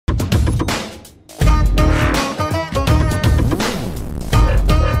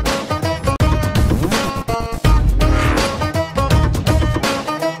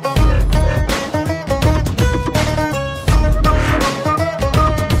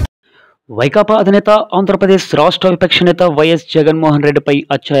వైకాపా అధినేత ఆంధ్రప్రదేశ్ రాష్ట్ర విపక్ష నేత వైఎస్ జగన్మోహన్ రెడ్డిపై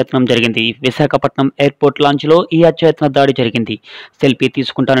హత్యాయత్నం జరిగింది. విశాఖపట్నం ఎయిర్పోర్ట్ లాంచ్లో ఈ హత్యాయత్న దాడి జరిగింది. సెల్ఫీ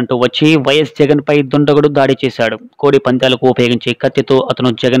తీసుకుంటానంటూ వచ్చి వైఎస్ జగన్పై దుండగుడు దాడి చేశాడు. కోడి పందాలకు ఉపయోగించే కత్తితో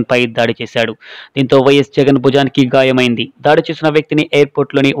అతను జగన్పై దాడి చేశాడు. దీంతో వైఎస్ జగన్ భుజానికి గాయమైంది. దాడి చేసిన వ్యక్తిని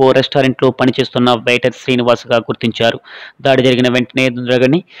ఎయిర్పోర్ట్లోని ఓ రెస్టారెంట్లో పనిచేస్తున్న వెయిటర్ శ్రీనివాస్గా గుర్తించారు. దాడి జరిగిన వెంటనే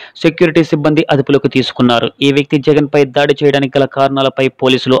దుండగుడిని సెక్యూరిటీ సిబ్బంది అదుపులోకి తీసుకున్నారు. ఈ వ్యక్తి జగన్పై దాడి చేయడానికి గల కారణాలపై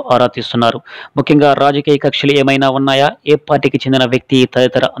పోలీసులు ఆరా తీస్తున్నారు. ముఖ్యంగా రాజకీయ కక్షలు ఏమైనా ఉన్నాయా, ఏ పార్టీకి చెందిన వ్యక్తి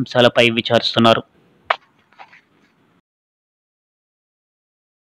తదితర అంశాలపై విచారిస్తున్నారు.